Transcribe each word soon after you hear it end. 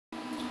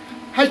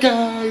Hi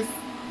guys!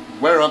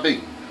 Where have I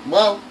been?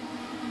 Well,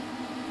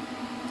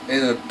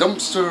 in a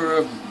dumpster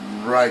of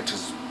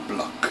writer's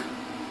block.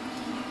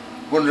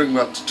 Wondering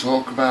what to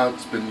talk about.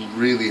 It's been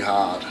really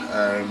hard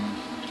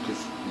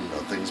because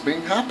nothing's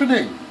been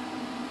happening.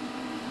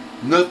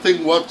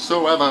 Nothing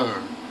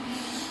whatsoever.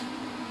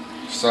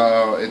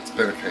 So it's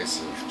been a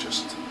case of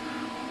just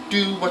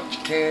do what you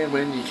can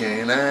when you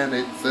can, and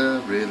it's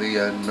a really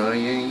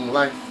annoying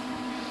life.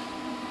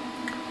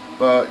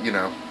 But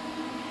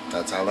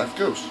that's how life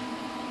goes.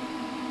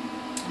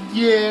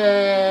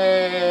 Yay!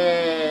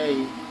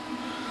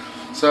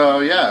 So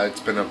yeah, it's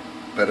been a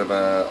bit of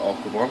an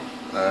awkward one.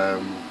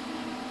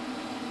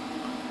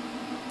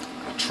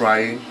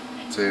 Trying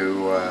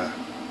to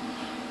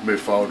move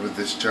forward with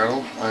this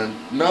channel, and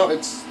no,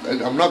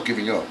 I'm not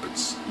giving up.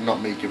 It's not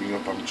me giving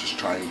up. I'm just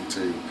trying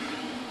to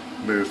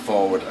move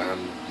forward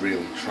and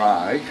really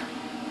try.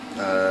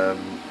 I'm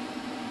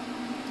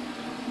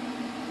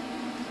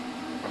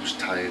just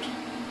tired.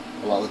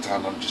 A lot of the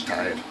time I'm just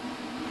tired.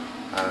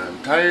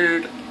 And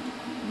tired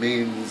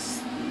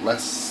means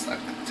less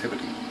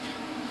activity.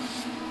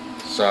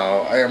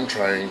 So I am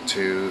trying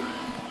to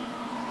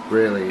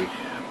really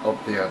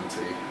up the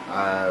ante.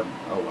 Oh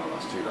well,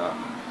 let's do that.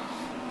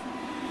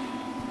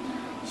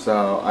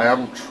 So I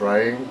am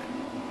trying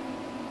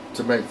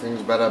to make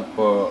things better,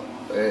 but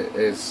it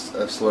is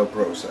a slow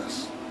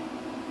process.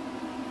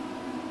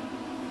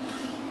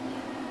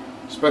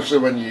 Especially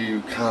when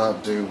you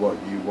can't do what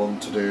you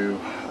want to do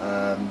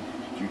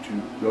due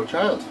to your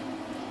child.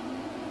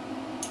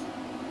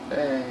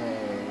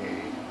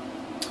 Hey.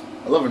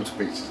 I love him to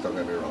pieces, don't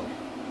get me wrong.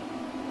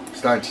 I'm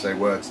starting to say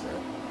words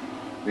now.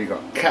 We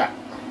got cat.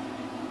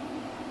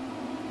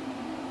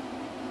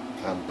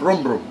 And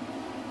brum brum.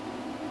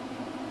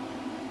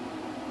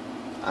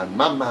 And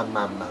mama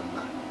mama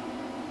mama.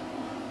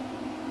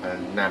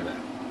 And nana.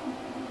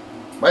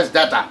 Where's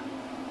Dada?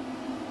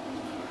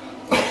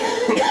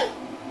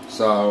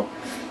 So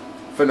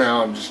for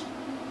now I'm just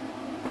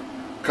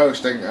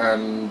coasting,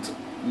 and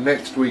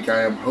next week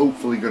I am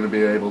hopefully going to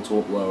be able to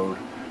upload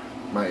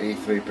my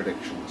E3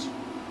 predictions.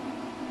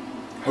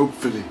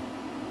 Hopefully.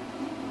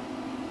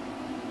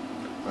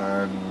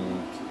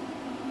 And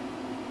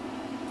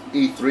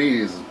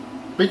E3 is a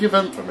big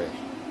event for me.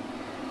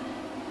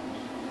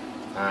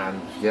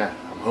 And yeah,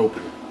 I'm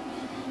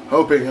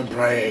hoping and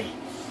praying.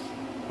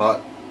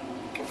 But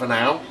for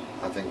now,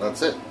 I think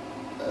that's it.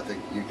 I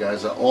think you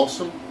guys are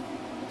awesome,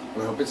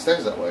 and I hope it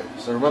stays that way.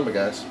 So remember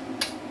guys,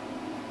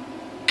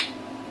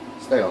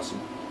 stay awesome.